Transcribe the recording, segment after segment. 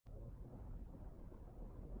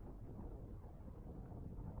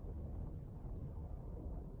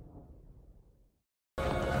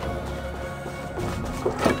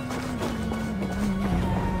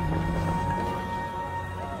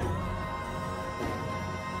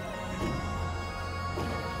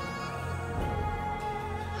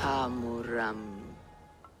Hamuram.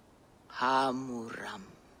 Hamuram.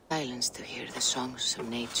 Silence to hear the songs of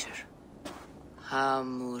nature.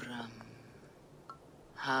 Hamuram.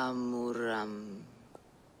 Hamuram.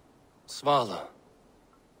 Svala.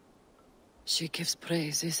 She gives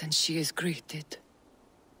praises and she is greeted.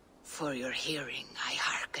 For your hearing I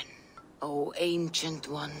hearken, O ancient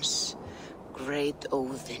ones, great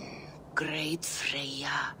Odin, great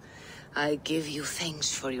Freyja. I give you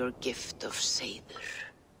thanks for your gift of Seiður.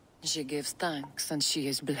 She gives thanks and she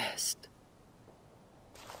is blessed.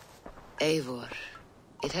 Eivor,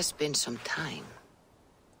 it has been some time.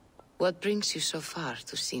 What brings you so far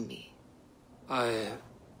to see me? I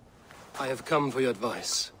have come for your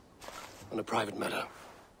advice on a private matter.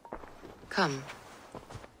 Come.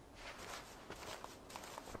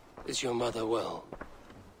 Is your mother well?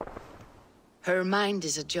 Her mind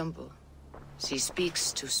is a jumble. She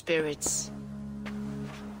speaks to spirits.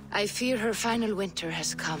 I fear her final winter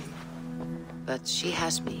has come, but she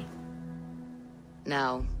has me.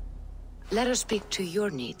 Now, let us speak to your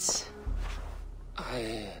needs.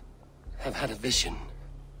 I have had a vision.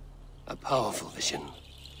 A powerful vision.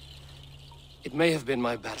 It may have been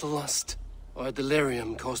my battle lust, or a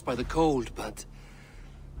delirium caused by the cold, but...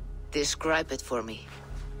 Describe it for me.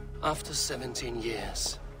 After 17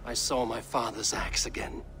 years, I saw my father's axe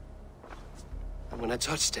again. And when I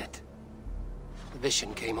touched it, the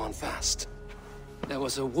vision came on fast. There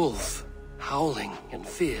was a wolf, howling and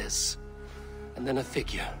fierce, and then a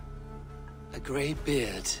figure. A grey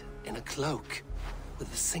beard in a cloak,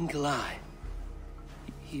 with a single eye.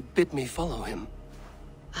 He bid me follow him.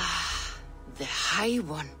 Ah, the High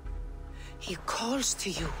One. He calls to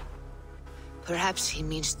you. Perhaps he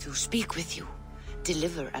means to speak with you,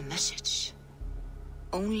 deliver a message.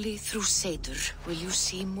 Only through Seiður will you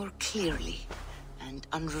see more clearly and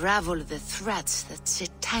unravel the threads that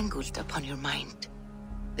sit tangled upon your mind.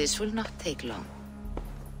 This will not take long.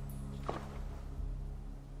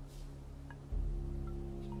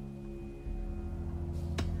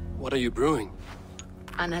 What are you brewing?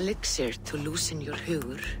 An elixir to loosen your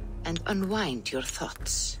hugur and unwind your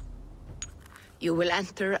thoughts. You will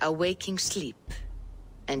enter a waking sleep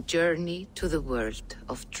and journey to the world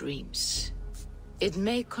of dreams. It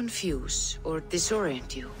may confuse or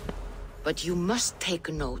disorient you, but you must take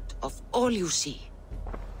note of all you see.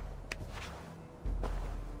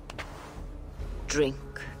 Drink.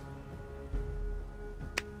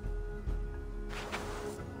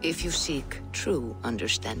 If you seek true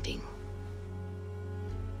understanding.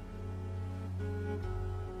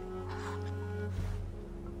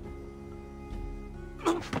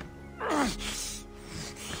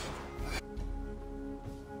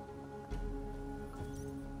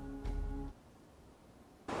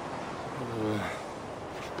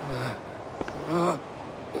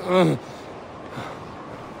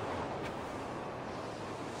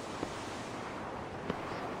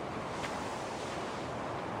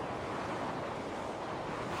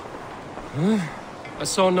 I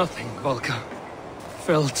saw nothing, Valka.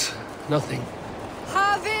 Felt nothing.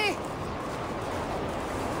 Havi!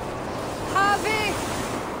 Havi!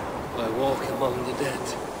 I walk among the dead.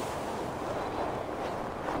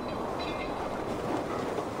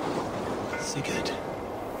 Sigurd.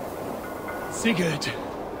 Sigurd!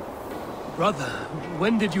 Brother,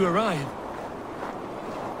 when did you arrive?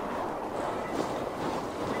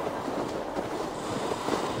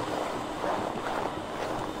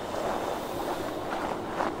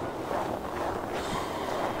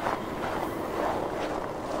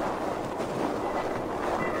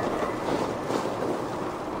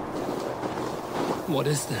 What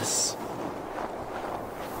is this?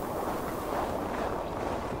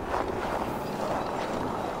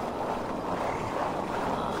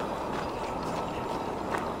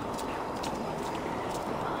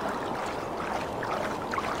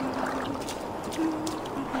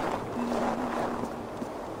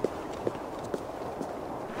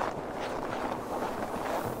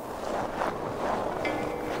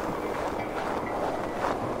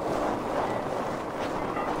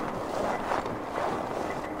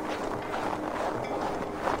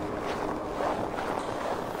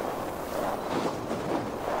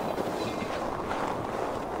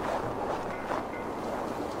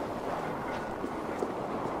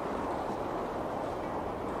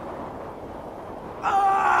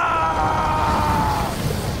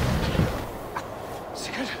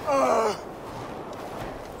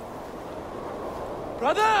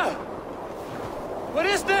 Brother! What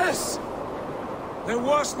is this? There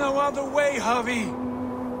was no other way, Javi.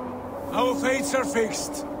 Our fates are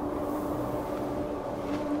fixed.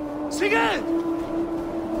 Sigurd!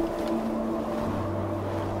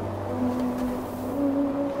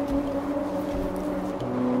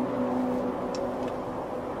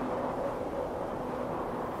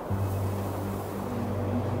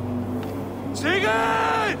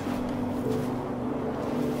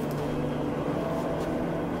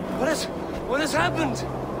 What has happened?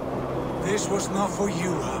 This was not for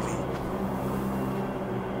you, Javi.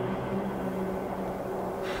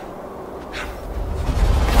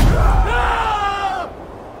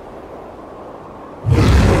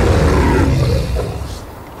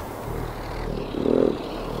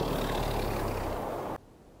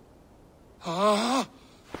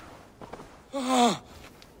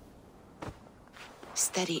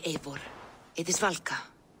 Steady, Eivor. It is Valka.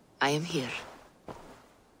 I am here.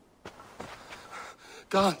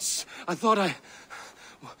 Gods, I thought I...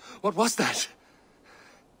 What was that?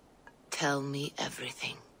 Tell me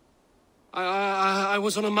everything. I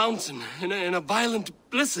was on a mountain, in a violent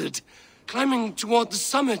blizzard, climbing toward the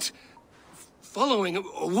summit, following a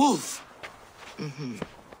wolf. Mm-hmm.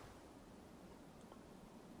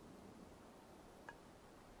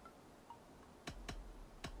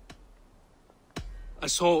 I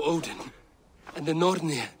saw Odin, and the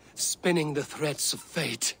Nornir spinning the threads of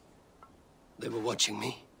fate. They were watching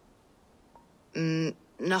me.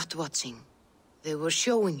 Not watching. They were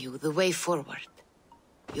showing you the way forward.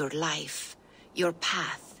 Your life, your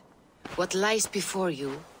path, what lies before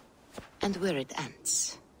you, and where it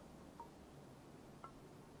ends.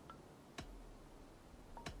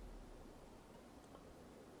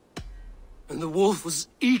 And the wolf was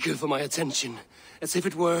eager for my attention, as if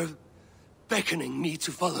it were beckoning me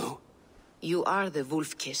to follow. You are the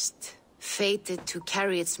wolf-kissed, fated to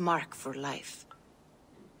carry its mark for life.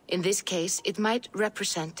 In this case, it might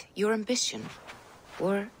represent your ambition,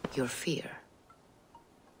 or your fear.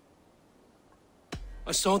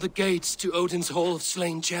 I saw the gates to Odin's Hall of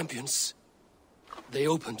Slain Champions. They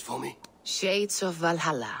opened for me. Shades of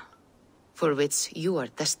Valhalla, for which you are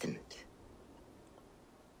destined.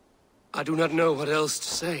 I do not know what else to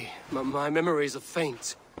say. My memories are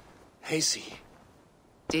faint, hazy.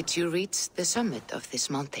 Did you reach the summit of this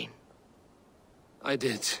mountain? I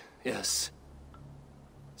did, yes.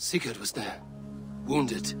 Sigurd was there,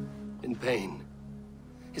 wounded, in pain.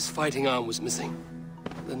 His fighting arm was missing.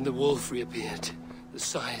 Then the wolf reappeared, the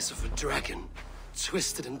size of a dragon,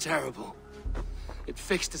 twisted and terrible. It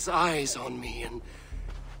fixed its eyes on me and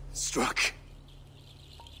struck.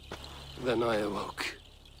 Then I awoke.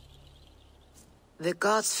 The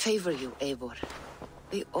gods favor you, Eivor.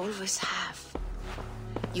 They always have.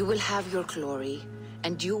 You will have your glory,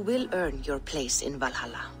 and you will earn your place in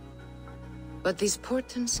Valhalla. But these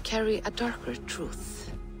portents carry a darker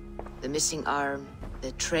truth. The missing arm,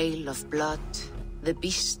 the trail of blood, the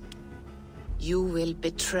beast. You will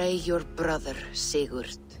betray your brother,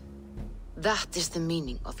 Sigurd. That is the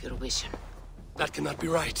meaning of your vision. That cannot be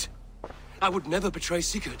right. I would never betray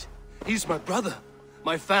Sigurd. He's my brother,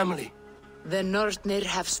 my family. The Nornir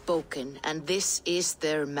have spoken, and this is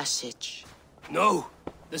their message. No,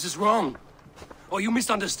 this is wrong. Or you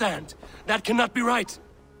misunderstand. That cannot be right.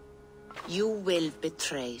 You will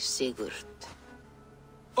betray Sigurd.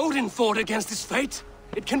 Odin fought against his fate.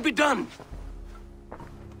 It can be done.